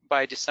drawing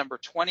by December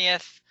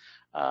 20th.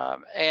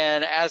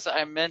 And as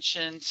I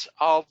mentioned,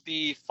 I'll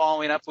be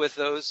following up with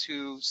those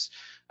whose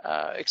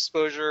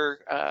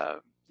exposure,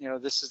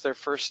 this is their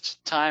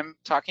first time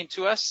talking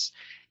to us.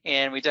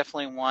 And we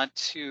definitely want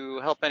to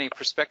help any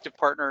prospective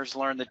partners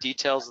learn the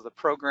details of the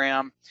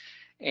program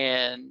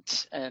and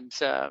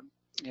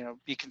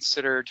be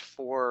considered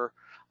for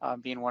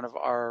being one of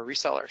our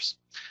resellers.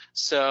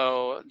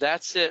 So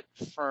that's it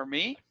for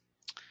me.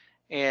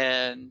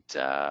 And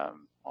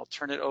I'll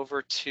turn it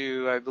over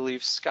to, I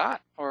believe,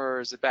 Scott, or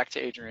is it back to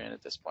Adrian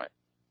at this point?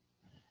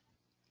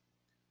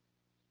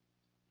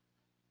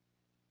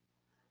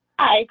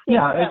 I think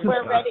that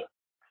we're ready.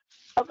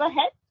 Oh, go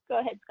ahead. Go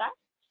ahead, Scott.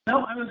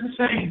 No, I was going to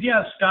say,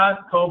 yeah,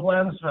 Scott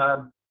Koblenz,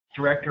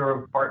 Director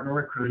of Partner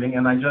Recruiting,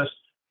 and I just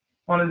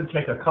wanted to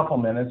take a couple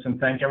minutes and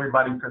thank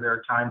everybody for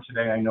their time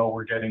today. I know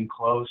we're getting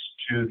close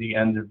to the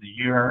end of the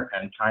year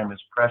and time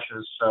is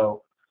precious.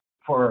 So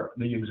for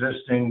the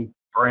existing,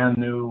 brand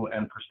new,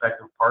 and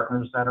prospective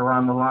partners that are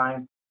on the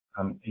line,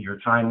 your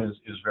time is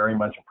very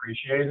much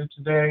appreciated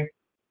today.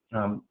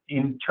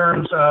 In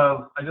terms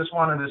of, I just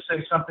wanted to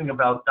say something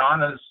about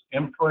Donna's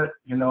input.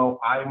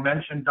 I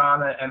mentioned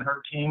Donna and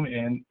her team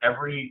in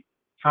every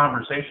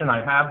conversation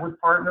I have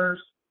with partners.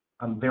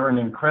 They're an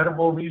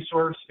incredible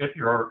resource. If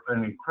you're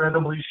an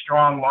incredibly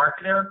strong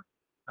marketer,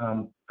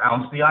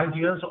 bounce the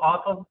ideas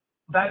off of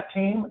that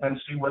team and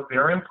see what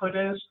their input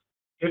is.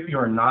 If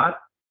you're not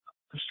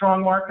a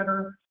strong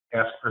marketer,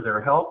 ask for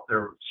their help.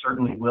 They're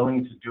certainly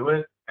willing to do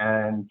it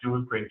and do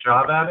a great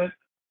job at it.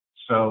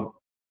 So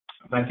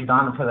thank you,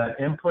 Donna, for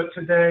that input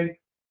today.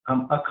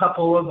 A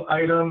couple of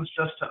items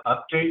just to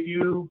update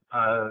you.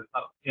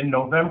 In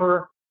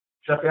November,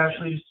 Jeff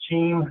Ashley's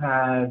team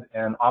had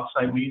an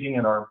offsite meeting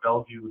in our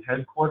Bellevue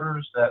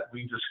headquarters that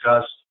we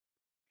discussed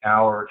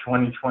our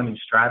 2020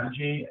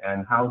 strategy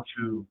and how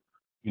to,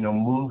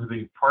 move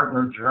the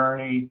partner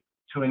journey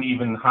to an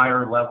even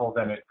higher level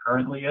than it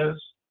currently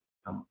is.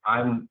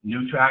 I'm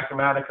new to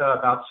Acumatica,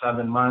 about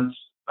 7 months,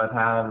 but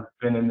have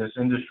been in this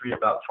industry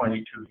about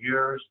 22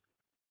 years.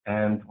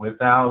 And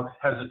without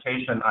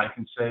hesitation, I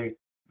can say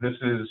this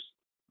is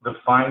the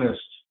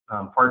finest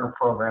partner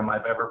program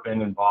I've ever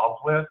been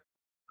involved with.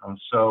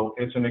 So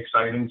it's an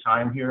exciting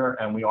time here,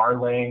 and we are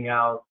laying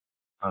out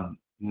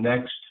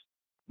next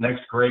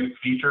great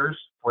features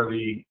for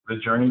the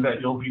journey that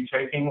you'll be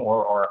taking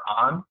or are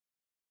on.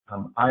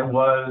 I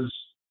was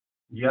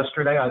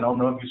yesterday, I don't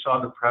know if you saw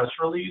the press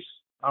release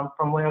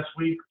from last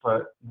week,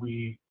 but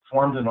we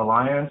formed an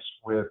alliance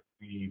with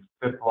the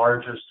 5th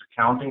largest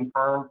accounting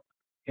firm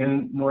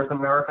in North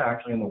America,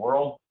 actually in the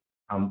world,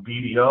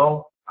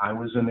 BDO. I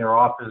was in their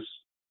office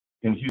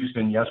in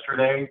Houston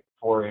yesterday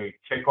for a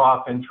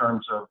kickoff in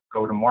terms of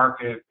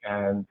go-to-market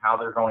and how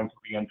they're going to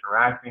be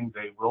interacting.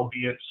 They will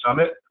be at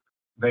Summit.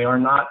 They are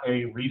not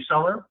a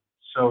reseller,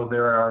 so they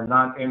are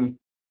not in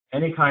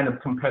any kind of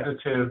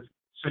competitive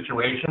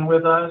situation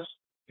with us.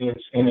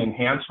 It's an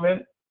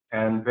enhancement,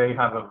 and they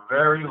have a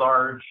very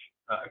large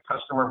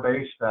customer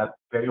base that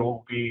they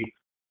will be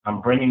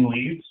bringing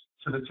leads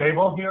to the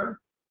table here.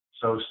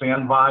 So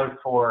stand by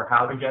for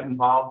how to get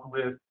involved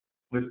with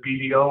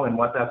BDO and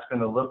what that's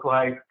going to look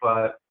like.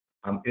 But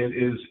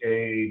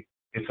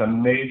it's a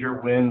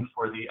major win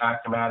for the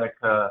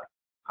Acumatica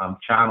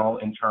channel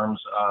in terms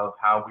of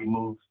how we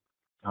move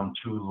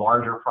to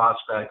larger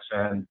prospects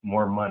and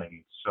more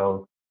money.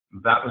 So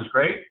that was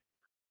great.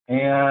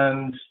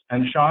 And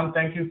Sean,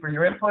 thank you for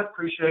your input.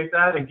 Appreciate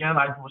that. Again,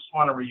 I just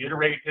want to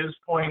reiterate his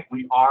point.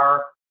 We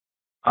are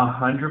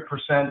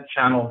 100%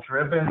 channel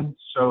driven.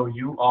 So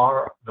you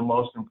are the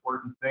most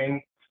important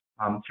thing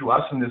to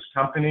us in this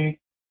company.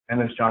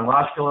 And as John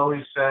Roskill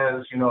always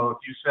says, if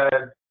you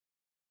said,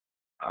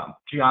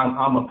 gee,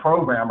 I'm a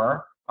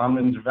programmer, I'm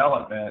in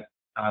development,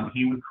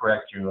 he would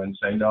correct you and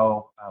say,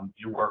 no,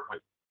 you work with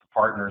the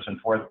partners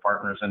and for the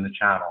partners in the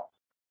channel.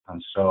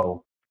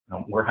 So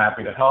we're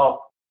happy to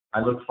help. I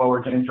look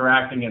forward to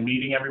interacting and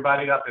meeting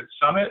everybody up at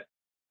Summit.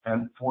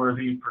 And for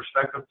the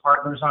prospective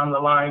partners on the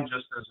line,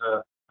 just as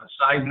a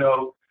side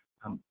note,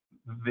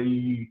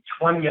 the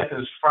 20th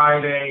is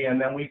Friday, and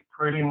then we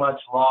pretty much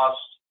lost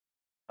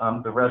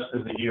the rest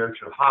of the year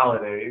to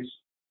holidays.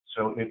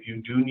 So if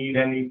you do need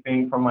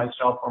anything from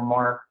myself or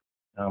Mark,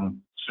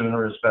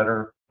 sooner is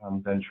better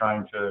than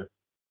trying to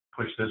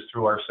push this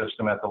through our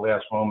system at the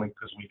last moment,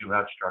 because we do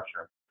have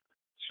structure.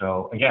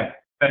 So again,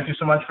 thank you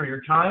so much for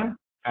your time,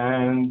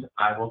 and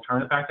I will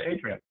turn it back to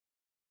Adrian.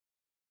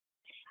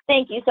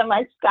 Thank you so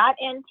much, Scott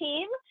and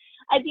team.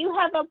 I do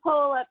have a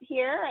poll up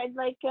here. I'd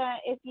like,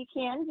 if you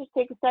can, just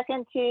take a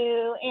second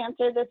to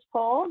answer this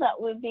poll. That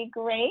would be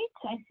great.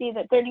 I see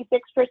that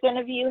 36%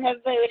 of you have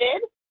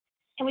voted.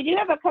 And we do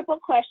have a couple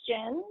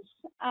questions.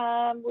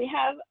 We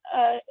have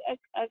a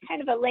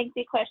kind of a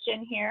lengthy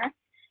question here.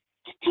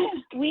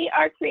 We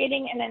are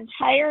creating an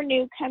entire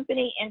new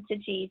company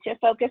entity to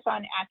focus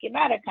on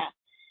Acumatica.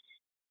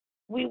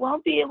 We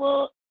won't be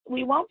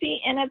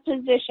in a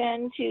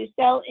position to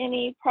sell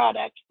any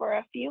product for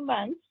a few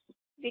months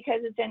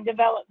because it's in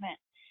development.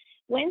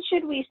 When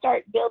should we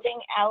start building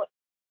out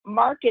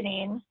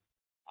marketing,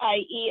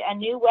 i.e. a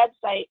new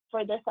website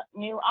for this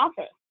new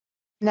office?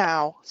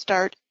 Now,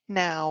 start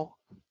now.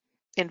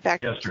 In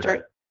fact,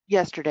 start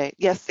yesterday.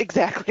 Yes,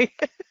 exactly.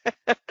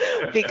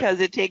 Because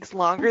it takes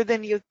longer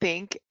than you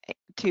think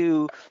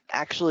to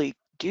actually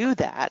do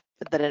that,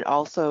 but it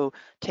also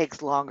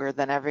takes longer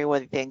than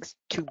everyone thinks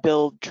to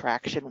build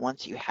traction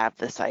once you have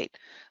the site.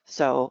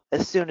 So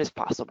as soon as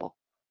possible.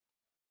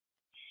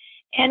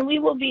 And we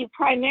will be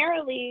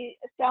primarily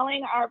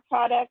selling our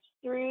products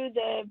through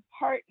the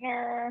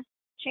partner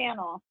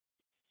channel.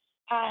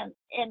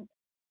 And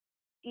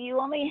you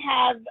only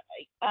have,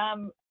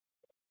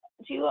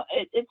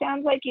 it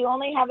sounds like you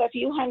only have a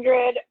few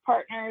hundred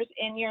partners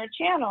in your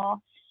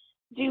channel.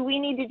 Do we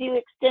need to do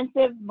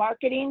extensive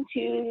marketing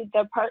to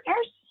the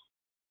partners?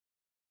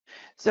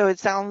 So it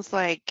sounds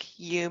like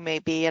you may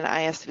be an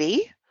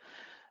ISV.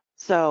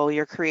 So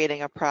you're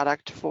creating a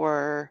product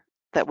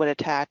that would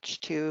attach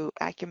to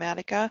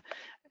Acumatica.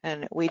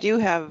 And we do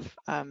have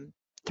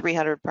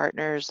 300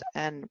 partners.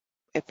 And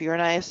if you're an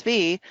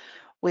ISV,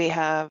 we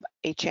have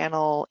a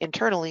channel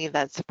internally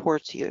that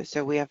supports you.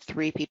 So we have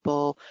 3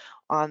 people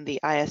on the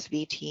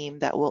ISV team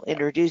that will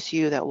introduce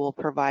you, that will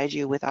provide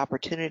you with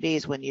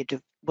opportunities when you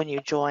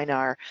join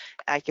our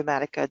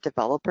Acumatica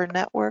developer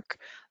network.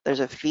 There's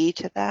a fee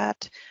to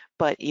that,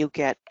 but you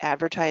get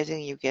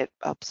advertising, you get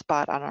a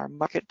spot on our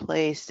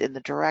marketplace in the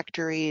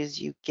directories,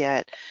 you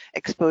get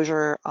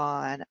exposure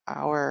on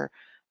our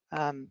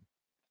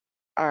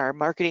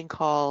marketing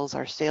calls,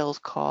 our sales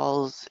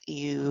calls,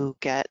 you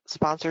get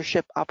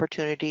sponsorship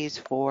opportunities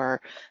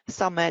for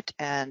Summit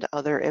and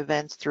other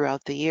events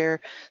throughout the year.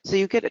 So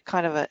you get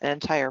kind of an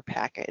entire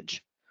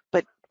package,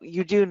 but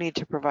you do need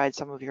to provide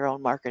some of your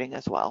own marketing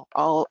as well.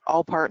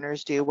 All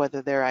partners do,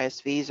 whether they're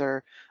ISVs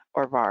or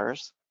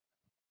VARs.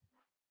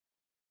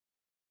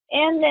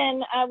 And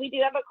then we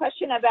do have a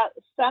question about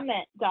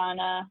Summit,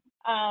 Donna.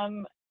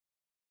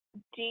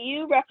 Do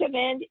you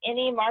recommend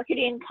any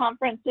marketing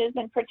conferences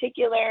in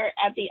particular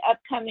at the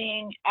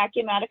upcoming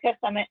Acumatica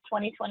Summit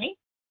 2020?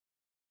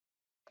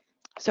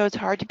 So it's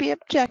hard to be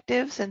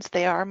objective since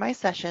they are my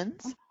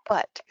sessions,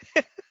 but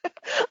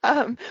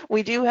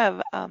we do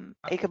have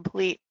a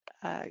complete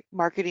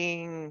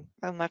marketing,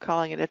 I'm not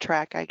calling it a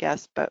track, I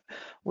guess, but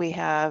we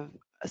have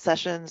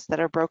sessions that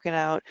are broken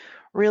out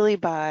really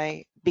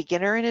by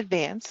beginner and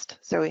advanced.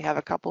 So we have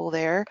a couple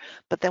there,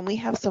 but then we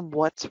have some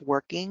what's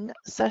working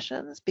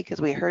sessions because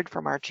we heard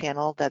from our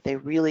channel that they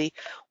really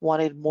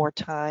wanted more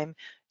time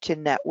to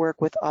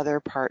network with other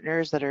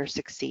partners that are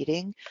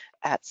succeeding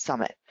at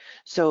Summit.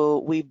 So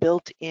we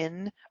built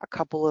in a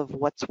couple of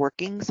what's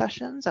working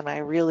sessions, and I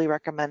really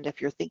recommend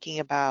if you're thinking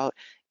about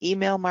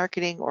email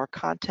marketing or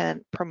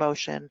content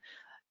promotion,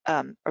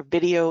 or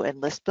video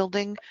and list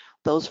building,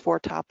 those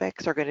 4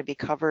 topics are going to be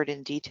covered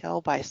in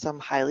detail by some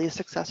highly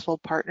successful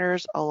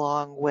partners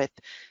along with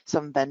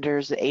some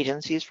vendors,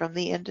 agencies from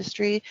the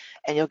industry,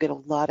 and you'll get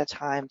a lot of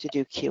time to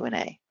do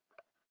Q&A.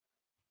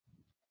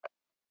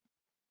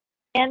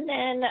 And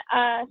then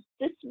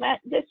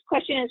this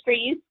question is for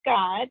you,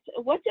 Scott.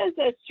 What does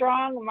a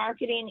strong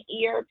marketing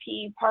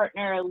ERP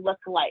partner look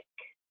like?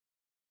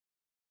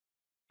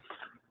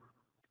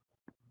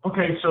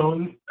 Okay,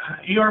 so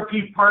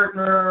ERP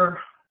partner,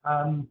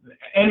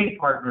 any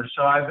partner.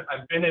 So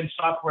I've been in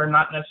software,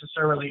 not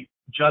necessarily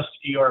just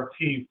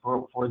ERP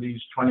for these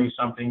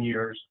 20-something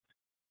years.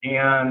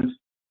 And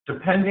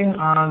depending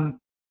on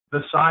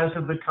the size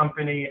of the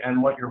company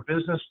and what your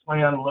business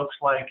plan looks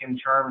like in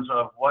terms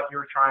of what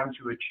you're trying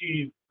to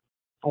achieve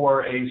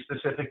for a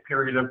specific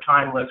period of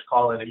time, let's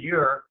call it a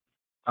year,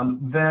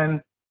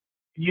 then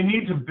you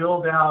need to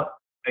build out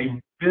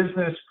a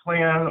business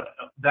plan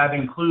that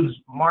includes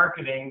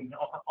marketing.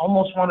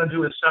 Almost want to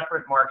do a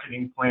separate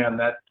marketing plan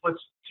that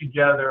puts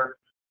together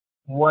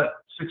what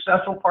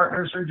successful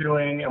partners are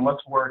doing and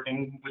what's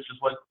working, which is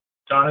what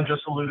Donna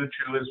just alluded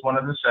to as one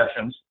of the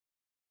sessions.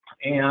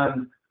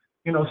 And,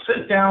 you know,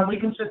 we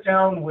can sit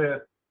down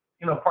with,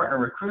 you know, partner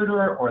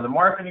recruiter or the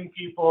marketing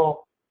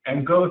people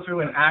and go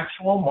through an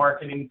actual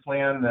marketing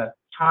plan that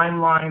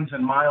timelines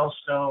and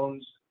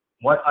milestones,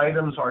 what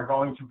items are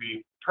going to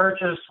be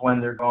purchased, when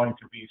they're going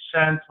to be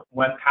sent,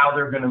 how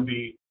they're going to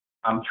be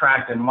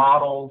tracked and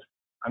modeled.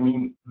 I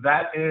mean,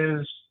 that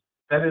is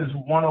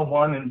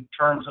 101 in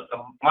terms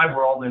of my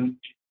world and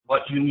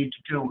what you need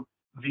to do.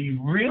 The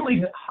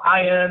really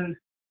high-end,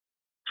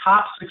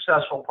 top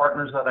successful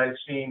partners that I've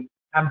seen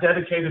have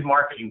dedicated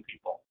marketing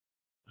people.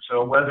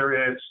 So whether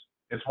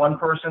it's one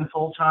person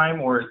full-time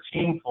or a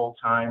team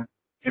full-time,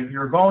 if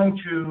you're going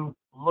to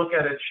look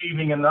at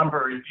achieving a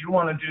number. If you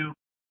want to do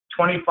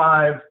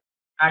 25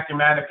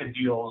 Acumatica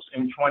deals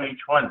in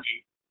 2020,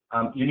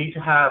 you need to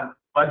have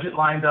budget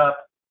lined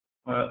up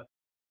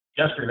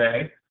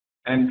yesterday,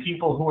 and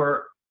people who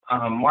are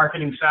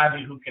marketing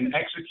savvy who can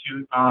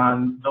execute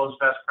on those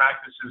best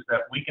practices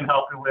that we can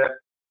help you with,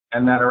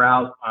 and that are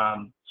out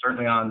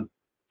certainly on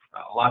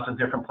lots of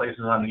different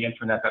places on the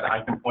internet that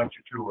I can point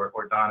you to,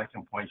 or Donna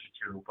can point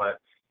you to. But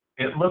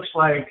it looks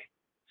like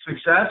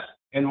success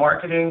in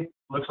marketing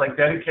looks like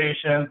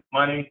dedication,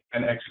 money,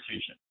 and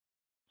execution.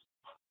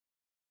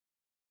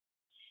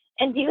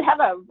 And do you have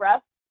a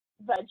rough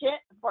budget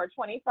for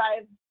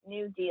 25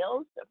 new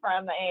deals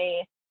from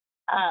a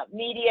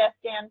media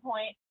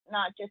standpoint,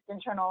 not just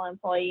internal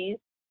employees?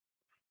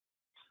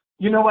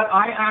 You know what?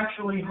 I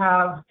actually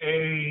have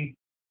a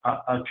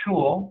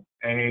tool,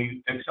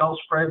 a Excel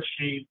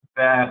spreadsheet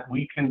that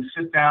we can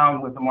sit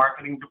down with the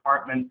marketing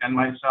department and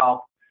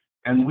myself,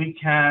 and we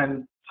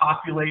can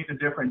populate the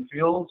different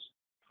fields.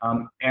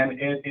 And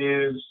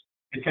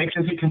it takes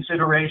into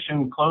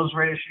consideration close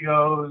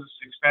ratios,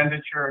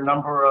 expenditure,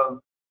 number of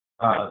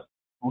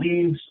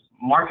leads,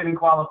 marketing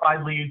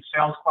qualified leads,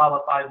 sales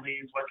qualified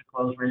leads, what your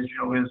close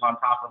ratio is on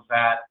top of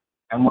that,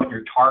 and what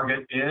your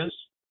target is,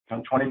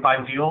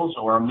 25 deals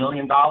or $1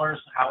 million,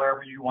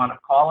 however you want to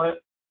call it.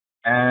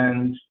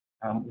 And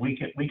we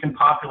can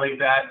populate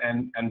that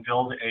and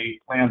build a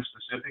plan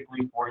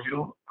specifically for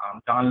you.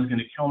 Donna's going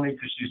to kill me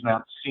because she's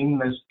not seen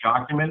this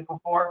document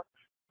before,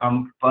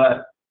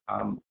 but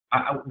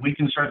we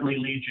can certainly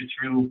lead you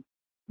through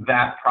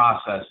that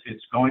process.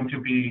 It's going to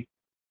be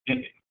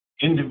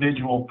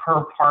individual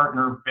per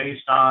partner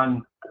based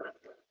on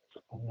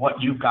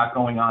what you've got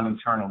going on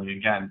internally.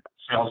 Again,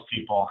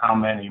 salespeople, how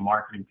many,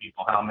 marketing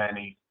people, how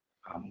many,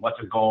 what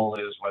the goal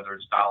is, whether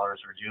it's dollars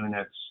or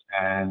units,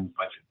 and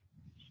budget.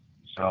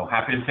 So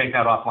happy to take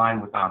that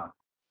offline with Donna.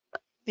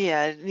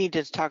 Yeah, I need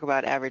to talk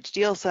about average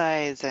deal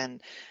size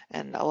and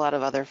a lot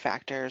of other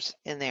factors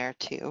in there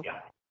too. Yeah.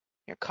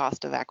 Your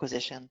cost of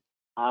acquisition.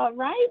 All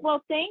right.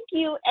 Well, thank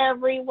you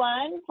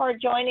everyone for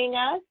joining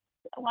us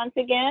once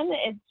again.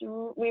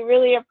 We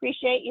really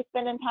appreciate you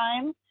spending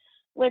time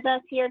with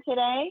us here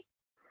today.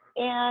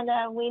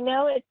 And we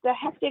know it's the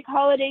hectic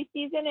holiday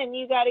season and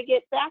you got to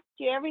get back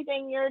to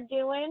everything you're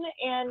doing.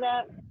 And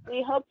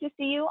we hope to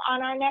see you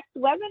on our next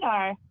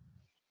webinar.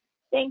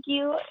 Thank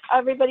you,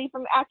 everybody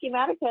from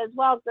Acumatica as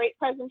well. Great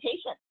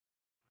presentation.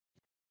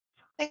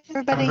 Thanks,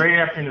 everybody. Have a great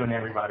afternoon,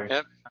 everybody.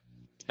 Yep.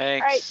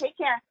 Thanks. All right. Take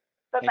care.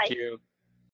 Bye-bye. Thank you.